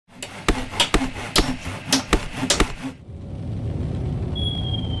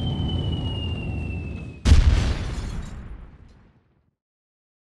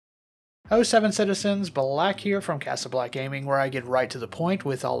Ho 7 citizens, Black here from Castle Black Gaming, where I get right to the point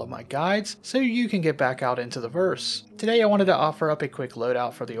with all of my guides so you can get back out into the verse. Today I wanted to offer up a quick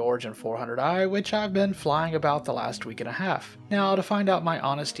loadout for the Origin 400i, which I've been flying about the last week and a half. Now, to find out my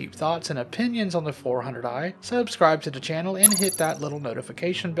honest deep thoughts and opinions on the 400i, subscribe to the channel and hit that little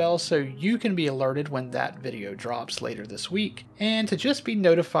notification bell so you can be alerted when that video drops later this week, and to just be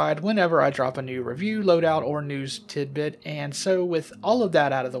notified whenever I drop a new review, loadout, or news tidbit. And so with all of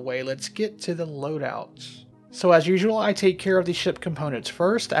that out of the way, let's get to the loadout. So as usual, I take care of the ship components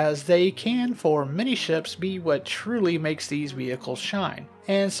first, as they can, for many ships, be what truly makes these vehicles shine.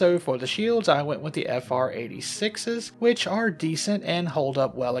 And so for the shields, I went with the FR86s, which are decent and hold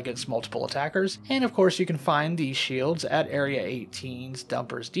up well against multiple attackers. And of course you can find these shields at Area 18's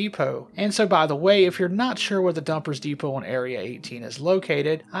Dumpers Depot. And so by the way, if you're not sure where the Dumpers Depot on Area 18 is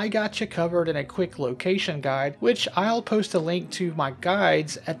located, I got you covered in a quick location guide, which I'll post a link to my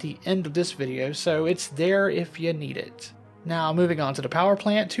guides at the end of this video, so it's there if you need it. Now moving on to the power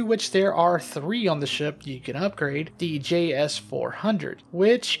plant, to which there are 3 on the ship you can upgrade, the JS400,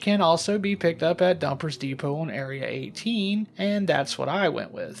 which can also be picked up at Dumpers Depot on Area 18, and that's what I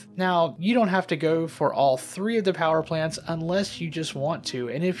went with. Now you don't have to go for all 3 of the power plants unless you just want to,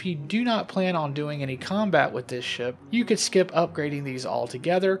 and if you do not plan on doing any combat with this ship, you could skip upgrading these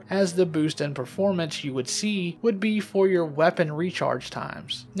altogether, as the boost in performance you would see would be for your weapon recharge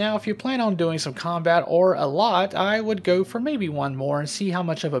times. Now if you plan on doing some combat or a lot, I would go for maybe one more and see how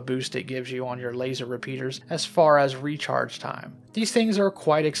much of a boost it gives you on your laser repeaters as far as recharge time. These things are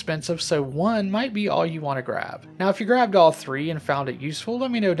quite expensive, so one might be all you want to grab. Now if you grabbed all 3 and found it useful, let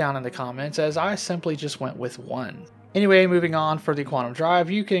me know down in the comments, as I simply just went with one. Anyway, moving on, for the quantum drive,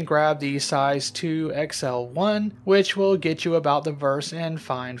 you can grab the size 2 XL1, which will get you about the verse in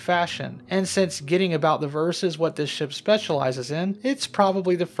fine fashion. And since getting about the verse is what this ship specializes in, it's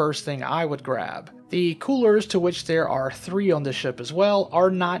probably the first thing I would grab. The coolers, to which there are 3 on the ship as well,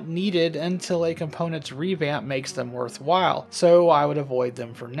 are not needed until a component's revamp makes them worthwhile, so I would avoid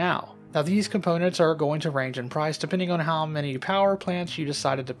them for now. Now these components are going to range in price depending on how many power plants you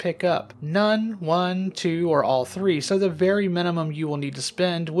decided to pick up. None, 1, 2, or all 3, so the very minimum you will need to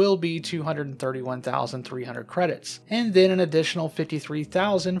spend will be 231,300 credits, and then an additional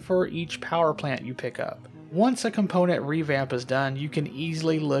 53,000 for each power plant you pick up. Once a component revamp is done, you can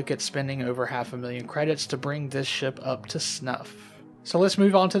easily look at spending over 500,000 credits to bring this ship up to snuff. So let's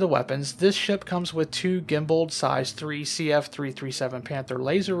move on to the weapons. This ship comes with 2 gimbaled size 3 CF337 Panther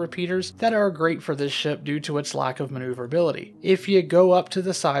laser repeaters that are great for this ship due to its lack of maneuverability. If you go up to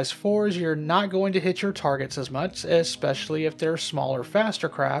the size 4s, you're not going to hit your targets as much, especially if they're smaller, faster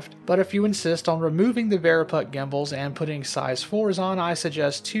craft, but if you insist on removing the Variput gimbals and putting size 4s on, I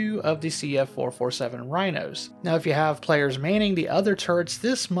suggest 2 of the CF447 Rhinos. Now if you have players manning the other turrets,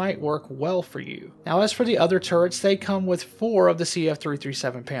 this might work well for you. Now as for the other turrets, they come with 4 of the CF337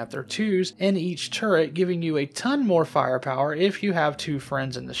 Panther 2s in each turret, giving you a ton more firepower if you have 2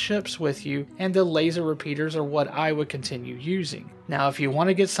 friends in the ships with you, and the laser repeaters are what I would continue using. Now if you want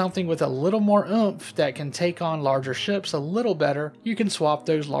to get something with a little more oomph that can take on larger ships a little better, you can swap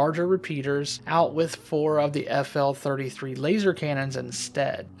those larger repeaters out with 4 of the FL33 laser cannons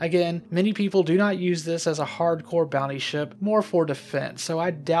instead. Again, many people do not use this as a hardcore bounty ship, more for defense, so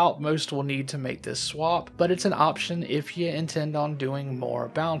I doubt most will need to make this swap, but it's an option if you intend on doing more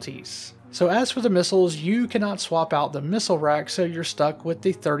bounties. So as for the missiles, you cannot swap out the missile rack, so you're stuck with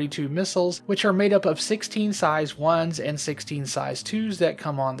the 32 missiles, which are made up of 16 size 1s and 16 size 2s that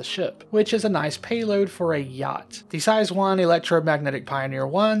come on the ship, which is a nice payload for a yacht. The size 1 electromagnetic Pioneer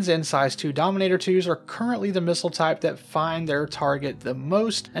 1s and size 2 Dominator 2s are currently the missile type that find their target the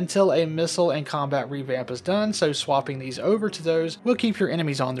most until a missile and combat revamp is done, so swapping these over to those will keep your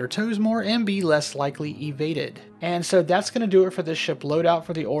enemies on their toes more and be less likely evaded. And so that's going to do it for this ship loadout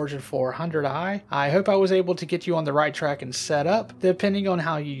for the Origin 400i. I hope I was able to get you on the right track and set up. Depending on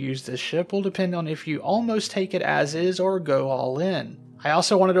how you use this ship will depend on if you almost take it as is or go all in. I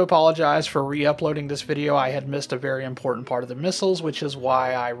also wanted to apologize for re-uploading this video. I had missed a very important part of the missiles, which is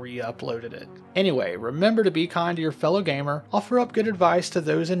why I re-uploaded it. Anyway, remember to be kind to your fellow gamer, offer up good advice to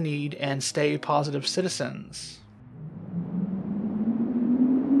those in need, and stay positive citizens.